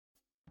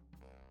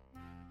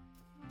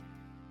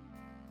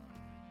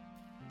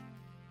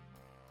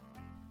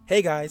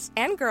Hey guys,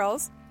 and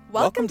girls,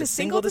 welcome to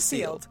Single to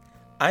Sealed.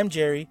 I'm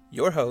Jerry,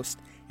 your host,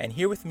 and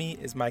here with me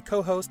is my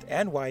co-host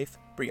and wife,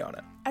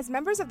 Brianna. As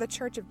members of the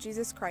Church of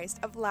Jesus Christ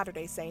of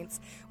Latter-day Saints,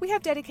 we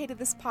have dedicated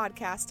this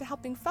podcast to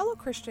helping fellow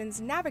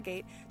Christians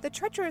navigate the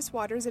treacherous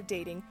waters of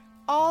dating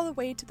all the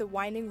way to the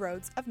winding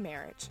roads of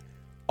marriage.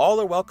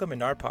 All are welcome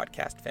in our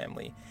podcast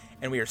family,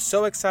 and we are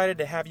so excited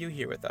to have you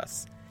here with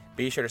us.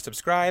 Be sure to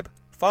subscribe,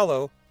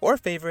 follow, or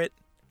favorite.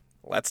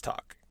 Let's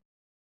talk.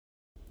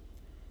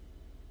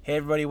 Hey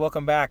everybody,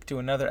 welcome back to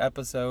another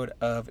episode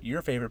of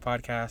your favorite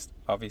podcast,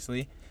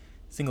 obviously,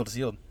 Single to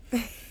Sealed.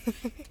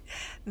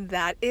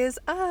 That is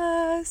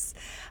us.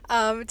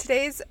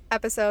 Today's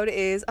episode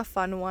is a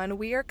fun one.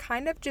 We are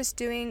kind of just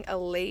doing a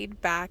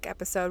laid-back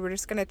episode. We're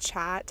just going to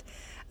chat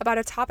about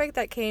a topic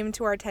that came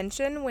to our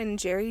attention when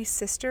Jerry's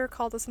sister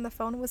called us on the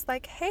phone and was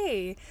like,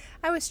 hey,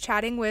 I was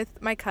chatting with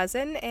my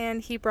cousin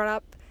and he brought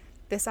up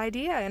this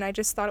idea, and I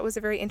just thought it was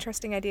a very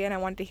interesting idea, and I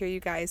wanted to hear you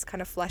guys kind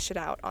of flesh it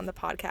out on the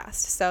podcast.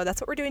 So that's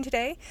what we're doing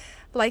today.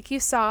 Like you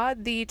saw,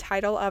 the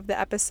title of the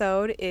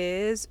episode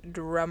is,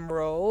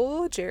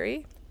 drumroll,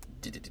 Jerry,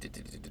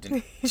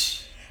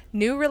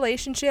 New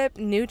Relationship,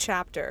 New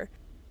Chapter.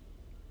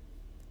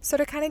 So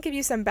to kind of give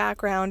you some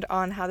background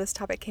on how this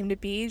topic came to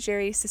be,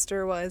 Jerry's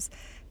sister was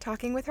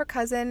talking with her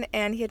cousin,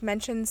 and he had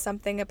mentioned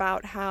something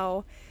about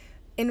how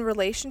in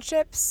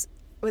relationships,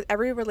 with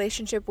every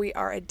relationship, we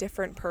are a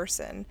different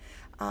person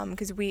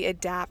because we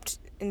adapt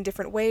in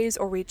different ways,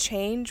 or we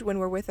change when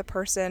we're with a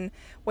person,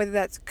 whether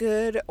that's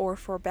good or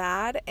for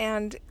bad.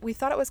 And we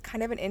thought it was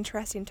kind of an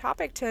interesting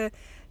topic to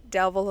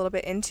delve a little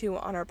bit into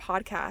on our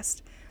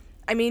podcast.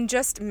 I mean,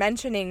 just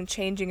mentioning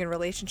changing in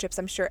relationships,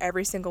 I'm sure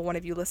every single one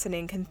of you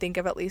listening can think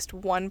of at least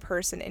one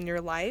person in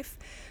your life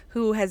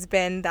who has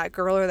been that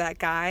girl or that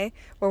guy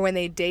where when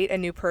they date a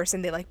new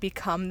person, they like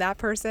become that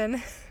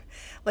person.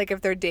 Like if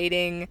they're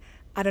dating,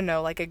 I don't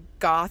know, like a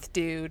goth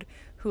dude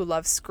who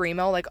loves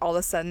Screamo, like all of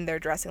a sudden they're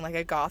dressing like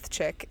a goth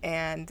chick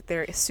and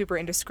they're super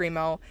into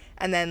Screamo.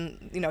 And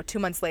then, 2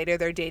 months later,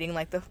 they're dating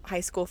like the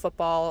high school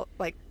football,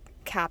 like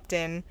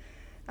captain,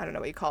 I don't know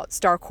what you call it,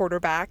 star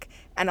quarterback.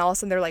 And all of a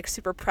sudden they're like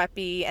super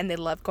preppy and they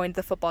love going to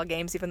the football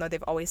games, even though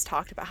they've always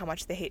talked about how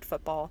much they hate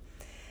football.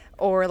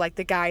 Or like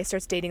the guy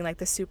starts dating like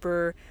the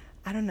super,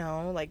 I don't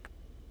know, like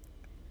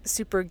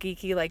super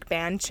geeky like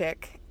band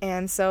chick,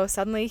 and so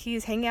suddenly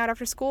he's hanging out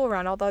after school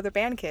around all the other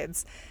band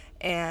kids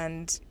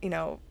and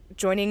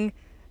joining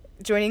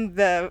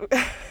the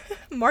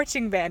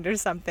marching band or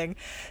something.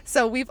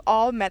 So we've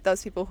all met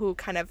those people who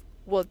kind of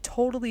will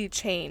totally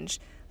change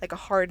like a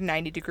hard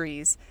 90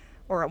 degrees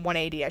or a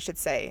 180 I should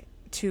say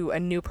to a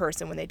new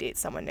person when they date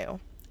someone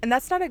new. And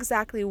that's not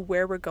exactly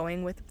where we're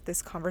going with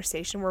this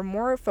conversation. We're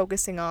more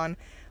focusing on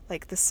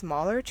like the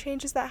smaller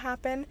changes that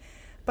happen.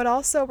 But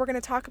also, we're going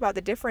to talk about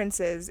the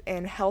differences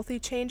in healthy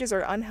changes or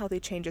unhealthy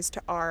changes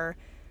to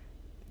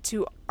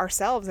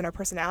ourselves and our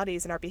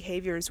personalities and our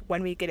behaviors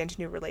when we get into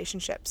new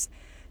relationships.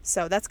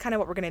 So that's kind of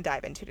what we're going to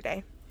dive into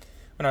today.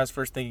 When I was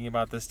first thinking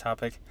about this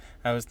topic,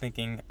 I was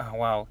thinking, oh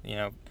wow,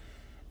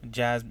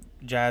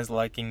 jazz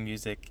liking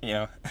music,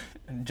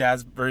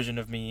 jazz version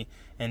of me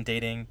and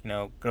dating,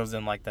 girls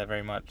didn't like that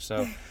very much.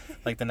 So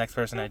like the next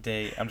person I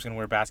date, I'm just going to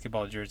wear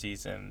basketball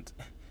jerseys and,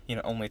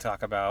 only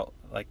talk about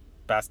like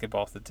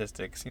basketball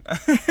statistics.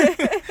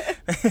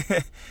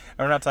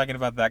 I'm not talking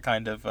about that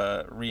kind of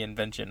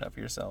reinvention of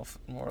yourself,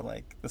 more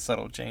like the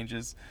subtle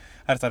changes.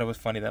 I just thought it was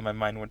funny that my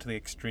mind went to the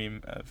extreme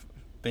of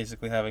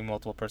basically having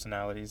multiple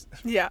personalities.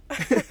 Yeah.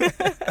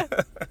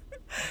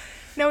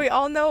 No, we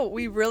all know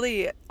we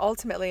really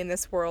ultimately in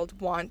this world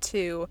want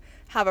to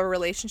have a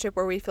relationship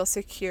where we feel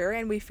secure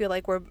and we feel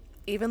like we're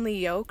evenly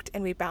yoked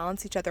and we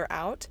balance each other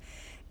out.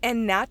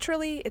 And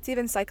naturally, it's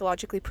even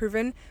psychologically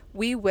proven,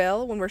 we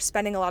will, when we're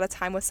spending a lot of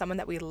time with someone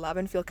that we love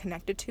and feel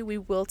connected to, we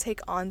will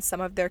take on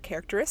some of their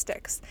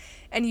characteristics.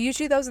 And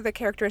usually those are the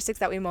characteristics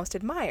that we most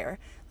admire.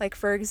 Like,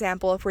 for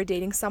example, if we're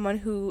dating someone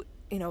who,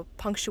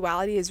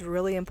 punctuality is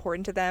really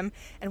important to them,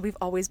 and we've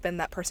always been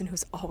that person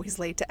who's always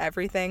late to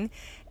everything.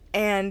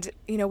 And,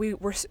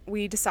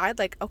 we decide,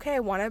 like, okay,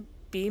 I want to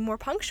be more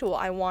punctual.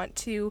 I want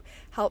to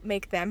help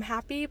make them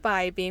happy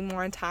by being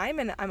more on time,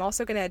 and I'm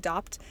also going to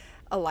adopt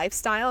a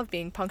lifestyle of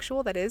being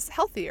punctual that is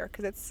healthier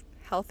because it's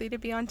healthy to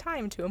be on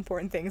time to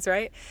important things,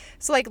 right?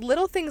 So like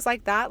little things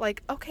like that,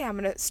 like, okay, I'm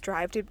going to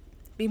strive to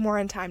be more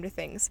on time to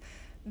things.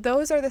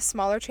 Those are the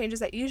smaller changes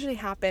that usually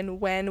happen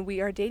when we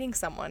are dating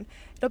someone.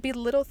 It'll be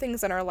little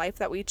things in our life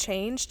that we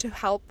change to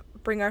help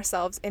bring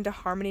ourselves into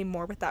harmony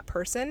more with that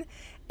person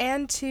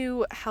and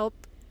to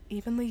help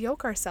evenly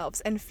yoke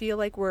ourselves and feel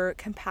like we're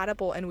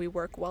compatible and we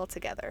work well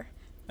together.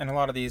 And a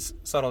lot of these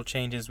subtle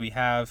changes we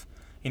have,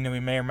 we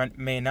may or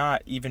may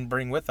not even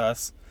bring with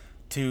us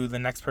to the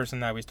next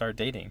person that we start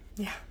dating.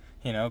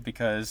 Yeah.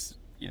 Because,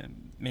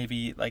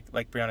 maybe like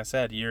Brianna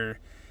said, you're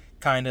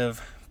kind of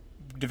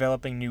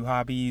developing new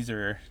hobbies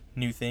or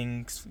new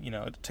things,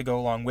 to go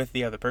along with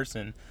the other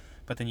person.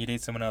 But then you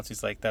date someone else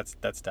who's like, that's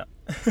dumb.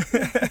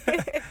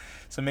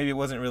 So maybe it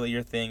wasn't really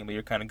your thing, but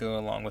you're kind of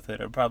going along with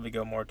it. It would probably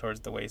go more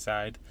towards the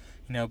wayside,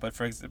 but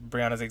for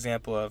Brianna's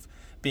example of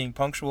being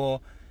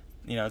punctual,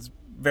 it's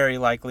very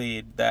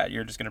likely that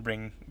you're just going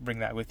to bring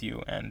that with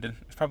you, and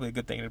it's probably a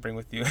good thing to bring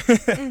with you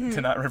Mm-hmm.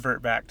 to not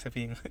revert back to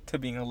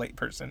being a late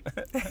person.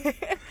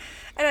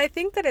 And I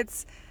think that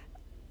it's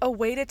a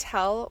way to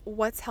tell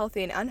what's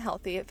healthy and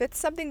unhealthy. If it's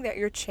something that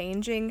you're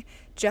changing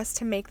just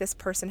to make this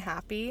person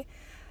happy,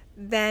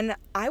 then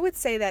I would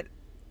say that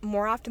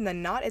more often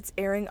than not, it's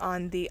erring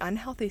on the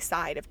unhealthy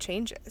side of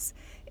changes.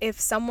 If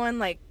someone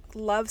like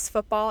loves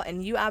football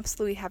and you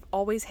absolutely have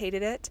always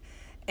hated it,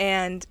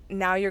 and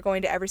now you're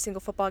going to every single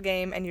football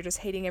game and you're just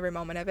hating every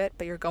moment of it,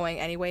 but you're going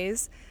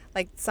anyways,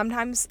 like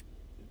sometimes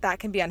that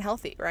can be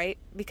unhealthy, right?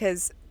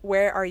 Because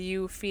where are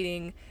you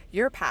feeding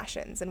your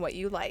passions and what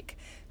you like?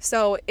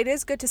 So it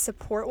is good to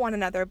support one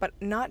another, but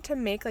not to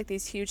make like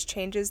these huge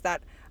changes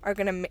that are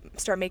going to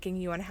start making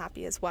you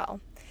unhappy as well.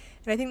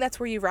 And I think that's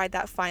where you ride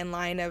that fine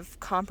line of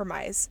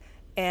compromise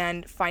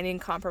and finding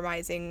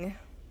compromising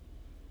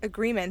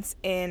agreements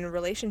in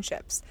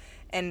relationships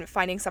and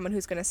finding someone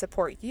who's going to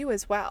support you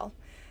as well.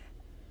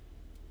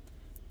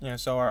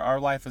 So our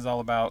life is all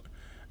about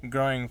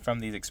growing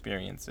from these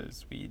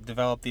experiences. We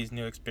develop these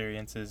new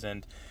experiences,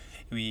 and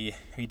we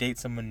date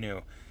someone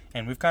new.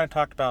 And we've kind of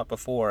talked about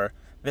before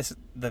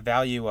the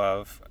value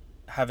of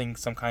having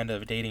some kind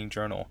of dating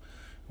journal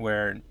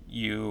where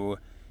you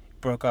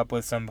broke up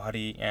with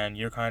somebody and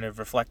you're kind of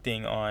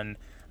reflecting on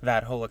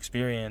that whole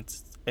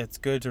experience. It's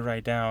good to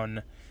write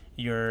down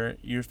your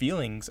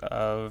feelings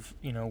of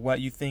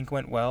what you think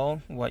went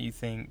well, what you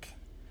think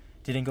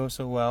didn't go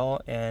so well,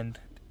 and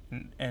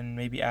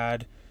maybe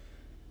add,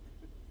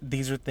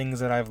 these are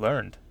things that I've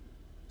learned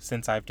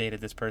since I've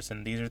dated this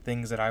person. These are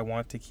things that I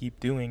want to keep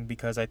doing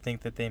because I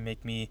think that they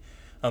make me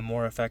a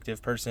more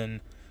effective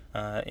person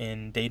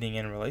in dating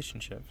and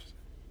relationships.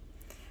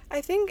 I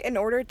think in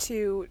order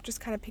to just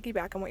kind of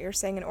piggyback on what you're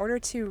saying, in order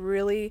to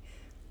really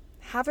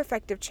have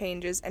effective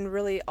changes and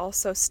really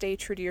also stay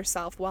true to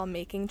yourself while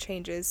making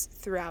changes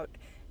throughout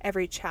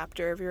every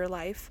chapter of your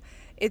life,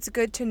 it's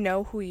good to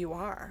know who you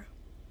are.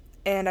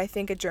 And I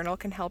think a journal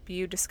can help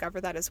you discover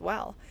that as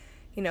well.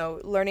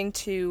 Learning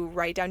to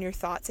write down your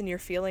thoughts and your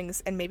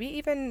feelings, and maybe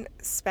even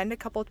spend a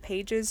couple of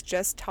pages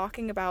just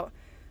talking about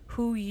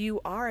who you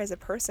are as a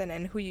person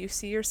and who you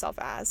see yourself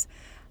as.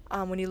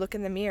 When you look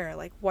in the mirror,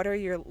 like what are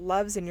your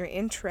loves and your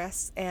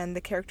interests and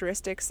the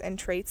characteristics and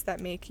traits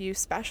that make you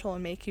special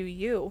and make you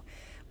you?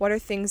 What are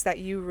things that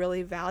you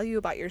really value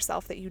about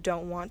yourself that you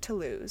don't want to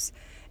lose?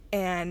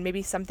 And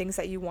maybe some things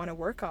that you want to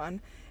work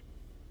on.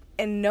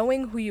 And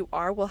knowing who you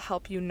are will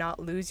help you not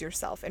lose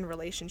yourself in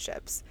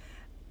relationships.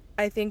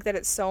 I think that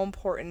it's so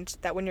important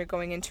that when you're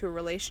going into a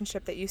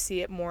relationship that you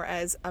see it more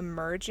as a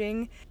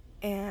merging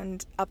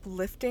and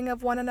uplifting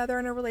of one another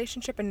in a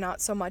relationship, and not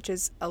so much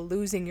as a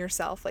losing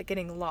yourself, like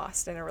getting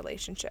lost in a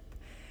relationship.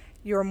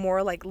 You're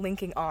more like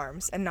linking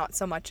arms and not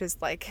so much as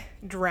like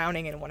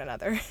drowning in one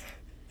another.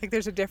 Like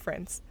there's a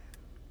difference.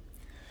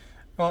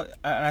 Well,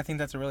 I think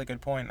that's a really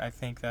good point. I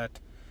think that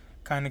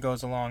kind of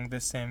goes along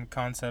this same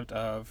concept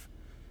of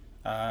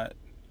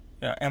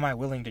am I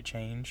willing to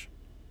change?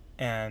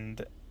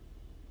 And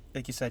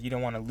like you said, you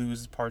don't want to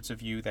lose parts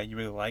of you that you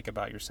really like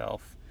about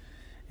yourself.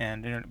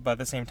 But at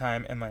the same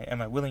time, am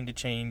I willing to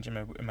change?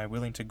 Am I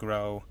willing to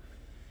grow?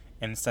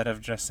 And instead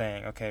of just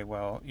saying, okay,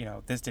 well,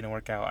 this didn't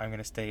work out, I'm going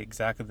to stay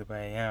exactly the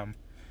way I am.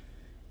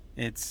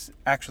 It's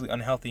actually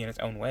unhealthy in its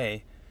own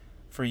way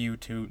for you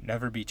to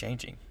never be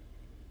changing,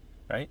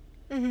 right?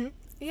 Mm-hmm.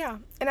 Yeah,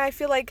 and I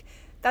feel like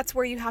that's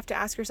where you have to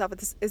ask yourself,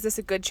 is this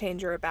a good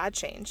change or a bad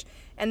change?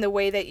 And the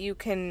way that you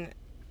can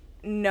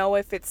know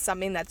if it's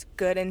something that's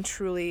good and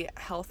truly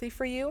healthy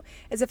for you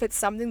is if it's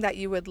something that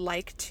you would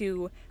like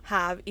to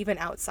have even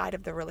outside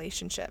of the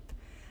relationship.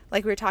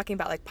 Like we were talking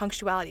about, like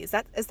punctuality. Is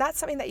that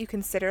something that you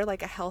consider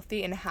like a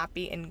healthy and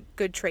happy and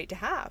good trait to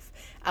have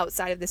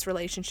outside of this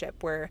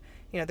relationship where,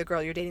 the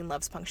girl you're dating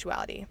loves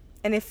punctuality?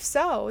 And if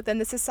so, then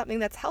this is something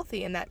that's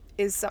healthy, and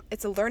it's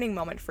a learning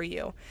moment for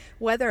you.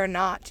 Whether or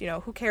not,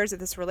 who cares if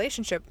this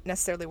relationship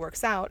necessarily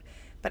works out,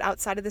 but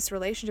outside of this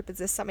relationship, is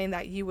this something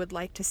that you would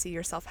like to see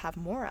yourself have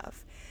more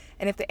of?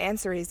 And if the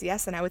answer is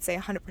yes, then I would say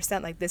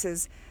 100%, like this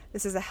is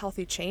a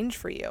healthy change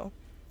for you.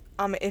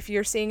 If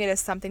you're seeing it as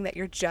something that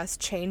you're just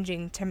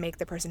changing to make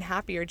the person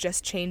happy, or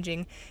just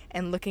changing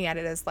and looking at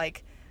it as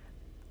like,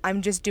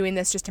 I'm just doing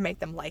this just to make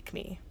them like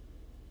me,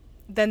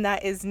 then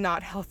that is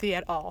not healthy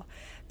at all.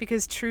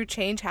 Because true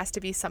change has to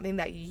be something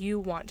that you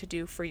want to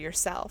do for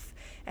yourself.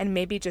 And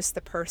maybe just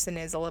the person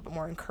is a little bit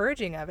more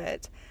encouraging of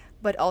it,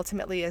 but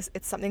ultimately it's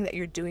something that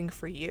you're doing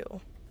for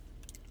you.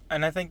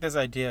 And I think this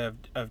idea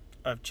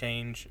of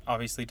change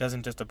obviously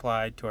doesn't just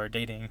apply to our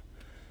dating.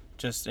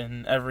 Just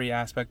in every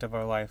aspect of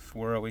our life,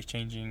 we're always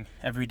changing.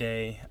 Every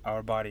day,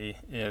 our body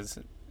is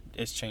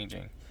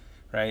changing,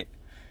 right?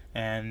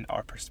 And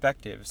our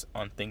perspectives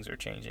on things are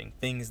changing.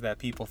 Things that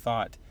people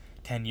thought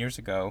 10 years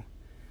ago,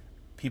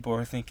 people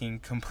are thinking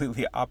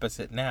completely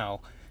opposite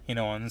now,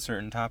 on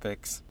certain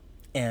topics.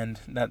 And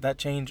that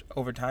change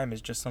over time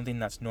is just something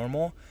that's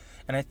normal.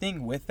 And I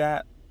think with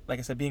that like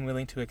I said, being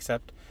willing to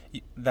accept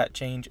that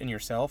change in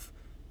yourself,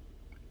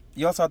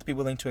 you also have to be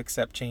willing to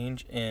accept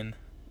change in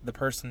the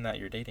person that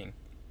you're dating.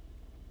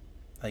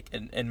 Like,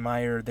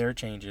 admire their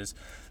changes.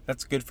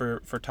 That's good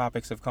for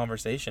topics of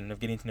conversation,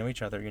 of getting to know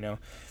each other,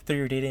 through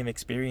your dating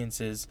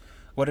experiences.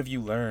 What have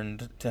you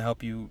learned to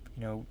help you,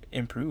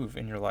 improve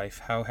in your life?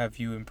 How have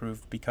you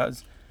improved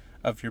because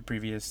of your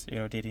previous,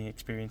 dating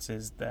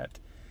experiences that,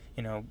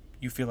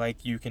 you feel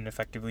like you can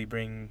effectively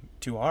bring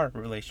to our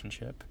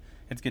relationship?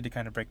 It's good to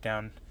kind of break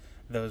down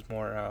those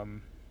more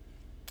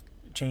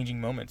changing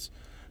moments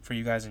for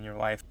you guys in your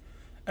life.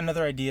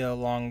 Another idea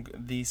along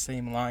these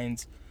same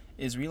lines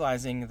is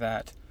realizing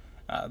that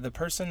the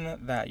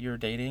person that you're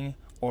dating,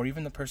 or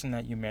even the person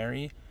that you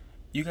marry,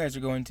 you guys are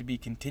going to be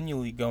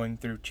continually going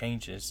through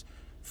changes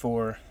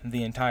for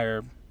the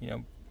entire,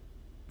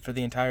 for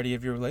the entirety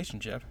of your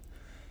relationship.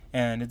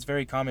 And it's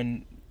very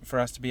common for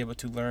us to be able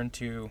to learn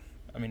to,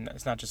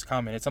 it's not just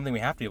common, it's something we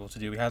have to be able to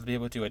do. We have to be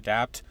able to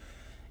adapt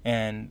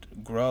and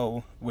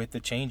grow with the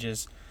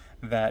changes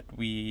that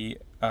we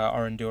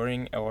are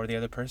enduring, or the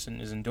other person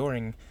is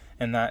enduring.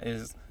 And that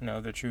is,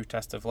 the true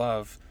test of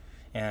love,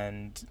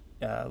 and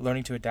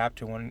learning to adapt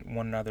to one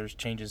another's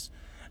changes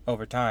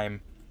over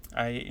time.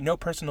 I know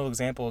personal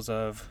examples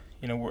of,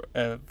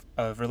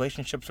 of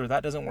relationships where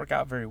that doesn't work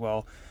out very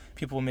well.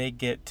 People may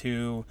get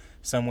to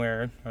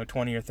somewhere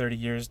 20 or 30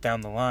 years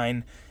down the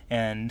line,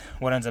 and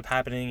what ends up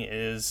happening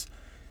is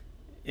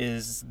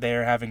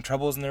they're having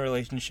troubles in their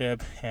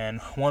relationship,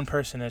 and one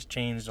person has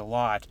changed a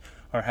lot,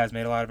 or has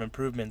made a lot of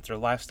improvements or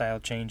lifestyle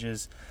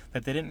changes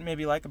that they didn't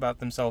maybe like about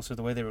themselves or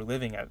the way they were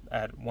living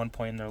at one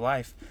point in their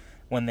life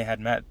when they had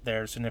met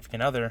their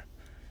significant other,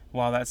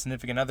 while that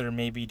significant other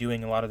may be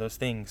doing a lot of those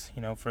things.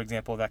 For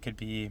example, that could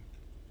be,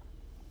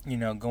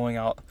 going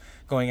out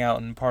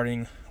and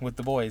partying with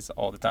the boys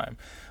all the time,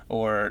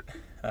 or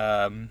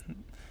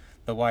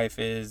the wife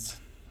is,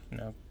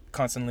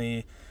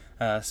 constantly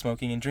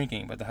smoking and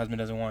drinking, but the husband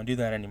doesn't want to do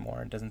that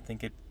anymore and doesn't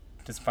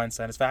find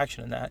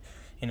satisfaction in that.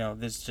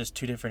 There's just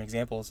two different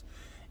examples,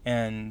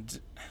 and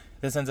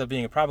this ends up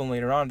being a problem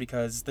later on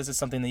because this is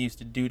something they used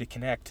to do to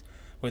connect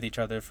with each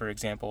other, for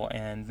example,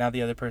 and now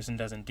the other person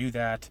doesn't do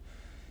that.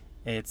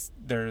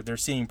 They're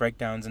seeing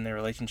breakdowns in their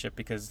relationship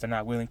because they're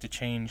not willing to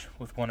change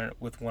with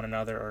one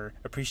another, or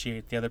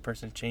appreciate the other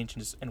person's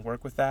changes and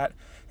work with that.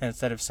 And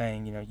instead of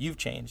saying, you've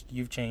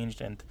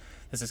changed, and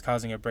this is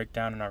causing a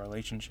breakdown in our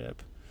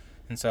relationship.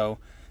 And so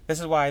this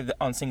is why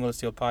on Single to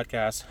Steel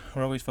podcast,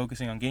 we're always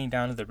focusing on getting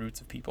down to the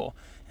roots of people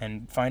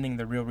and finding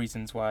the real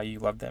reasons why you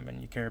love them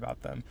and you care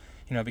about them.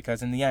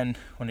 Because in the end,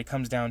 when it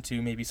comes down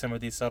to maybe some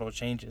of these subtle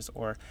changes,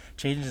 or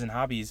changes in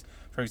hobbies,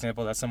 for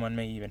example, that someone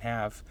may even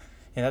have,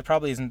 that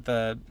probably isn't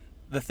the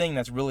thing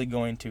that's really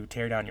going to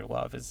tear down your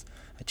love, is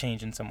a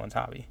change in someone's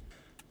hobby.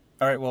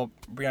 All right, well,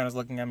 Brianna's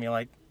looking at me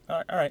like,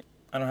 all right,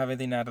 I don't have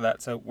anything to add to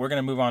that. So we're going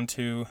to move on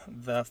to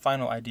the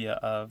final idea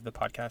of the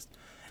podcast.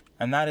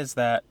 And that is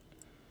that,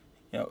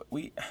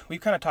 we've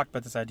kind of talked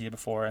about this idea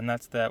before, and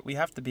that's that we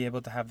have to be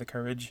able to have the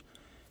courage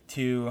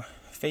to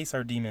face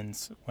our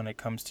demons when it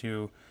comes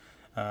to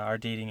our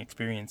dating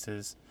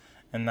experiences.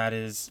 And that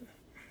is,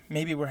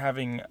 maybe we're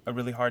having a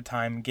really hard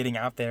time getting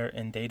out there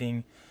and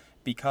dating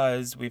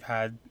because we've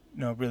had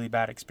really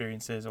bad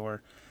experiences,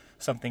 or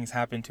something's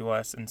happened to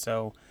us, and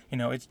so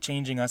it's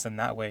changing us in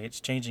that way.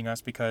 It's changing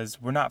us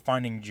because we're not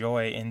finding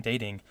joy in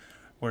dating.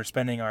 We're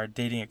spending our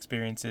dating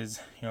experiences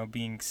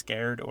being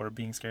scared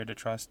to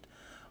trust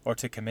or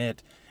to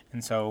commit,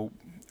 and so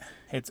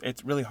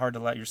it's really hard to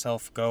let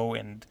yourself go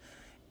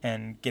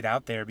and get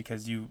out there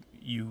because you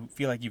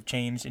feel like you've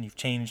changed, and you've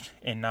changed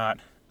in not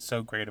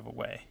so great of a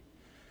way.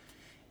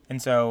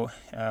 And so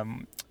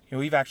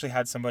we've actually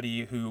had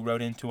somebody who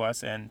wrote into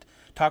us and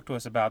talked to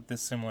us about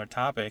this similar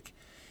topic.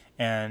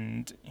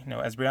 And,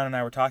 as Brianna and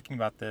I were talking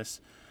about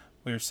this,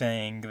 we were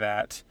saying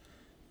that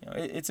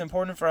it's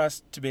important for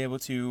us to be able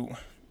to,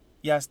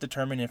 yes,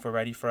 determine if we're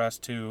ready for us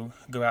to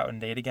go out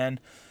and date again.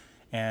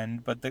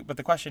 But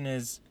the question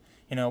is,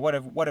 what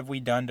have we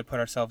done to put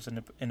ourselves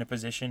in a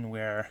position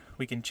where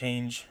we can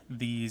change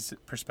these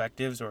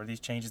perspectives, or these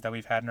changes that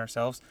we've had in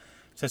ourselves,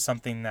 to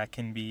something that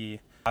can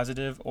be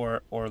positive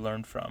or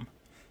learned from.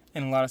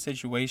 In a lot of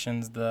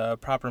situations, the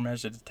proper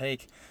measure to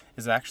take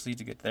is actually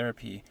to get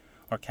therapy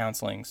or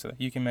counseling, so that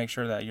you can make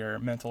sure that your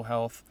mental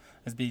health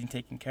is being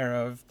taken care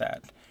of,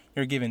 that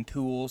you're given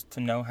tools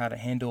to know how to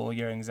handle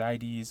your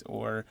anxieties,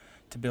 or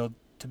to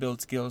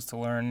build skills to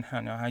learn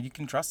how you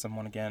can trust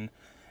someone again.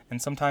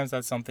 And sometimes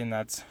that's something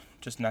that's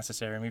just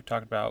necessary. And we've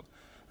talked about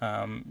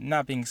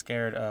not being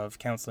scared of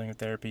counseling or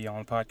therapy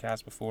on the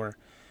podcast before,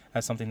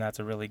 as something that's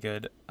a really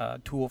good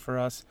tool for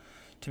us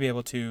to be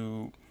able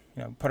to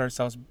put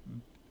ourselves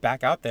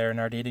back out there in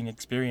our dating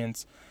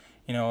experience.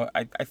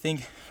 I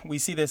think we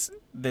see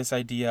this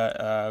idea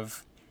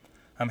of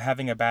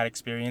having a bad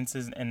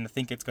experiences, and I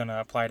think it's going to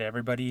apply to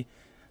everybody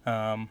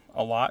a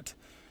lot.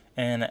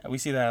 And we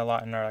see that a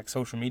lot in our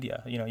social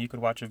media. You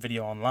could watch a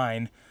video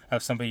online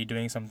of somebody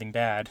doing something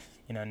bad.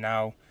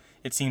 Now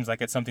it seems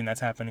like it's something that's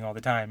happening all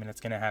the time, and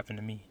it's going to happen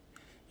to me.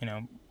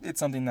 it's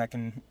something that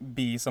can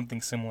be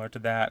something similar to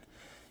that,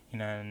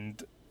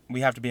 and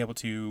we have to be able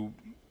to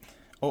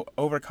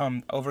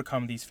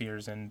overcome these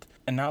fears and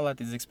not let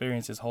these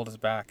experiences hold us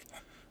back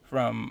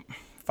from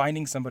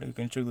finding somebody who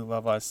can truly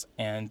love us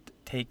and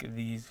take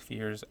these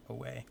fears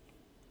away.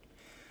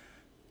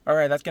 All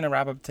right, that's going to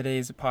wrap up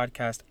today's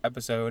podcast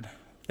episode.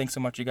 Thanks so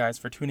much, you guys,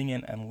 for tuning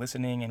in and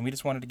listening. And we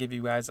just wanted to give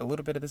you guys a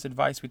little bit of this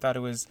advice. We thought it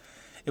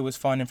was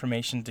fun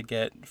information to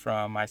get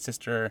from my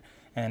sister,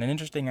 and an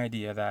interesting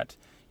idea that,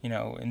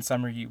 in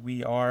summary,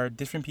 we are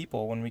different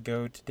people when we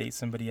go to date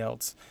somebody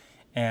else.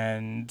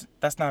 And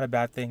that's not a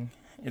bad thing.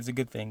 It's a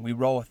good thing. We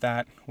roll with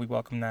that. We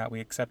welcome that.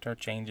 We accept our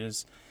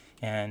changes.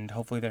 And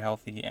hopefully they're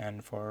healthy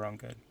and for our own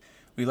good.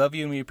 We love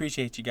you and we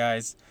appreciate you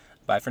guys.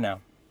 Bye for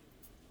now.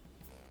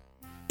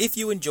 If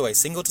you enjoy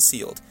Single to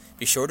Sealed,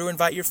 be sure to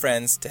invite your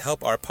friends to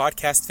help our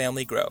podcast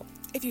family grow.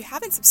 If you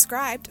haven't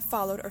subscribed,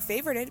 followed, or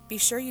favorited, be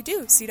sure you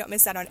do so you don't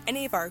miss out on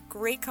any of our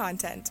great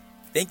content.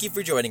 Thank you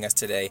for joining us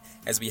today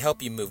as we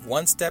help you move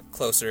one step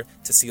closer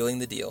to sealing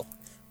the deal.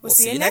 We'll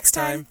see you next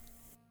time.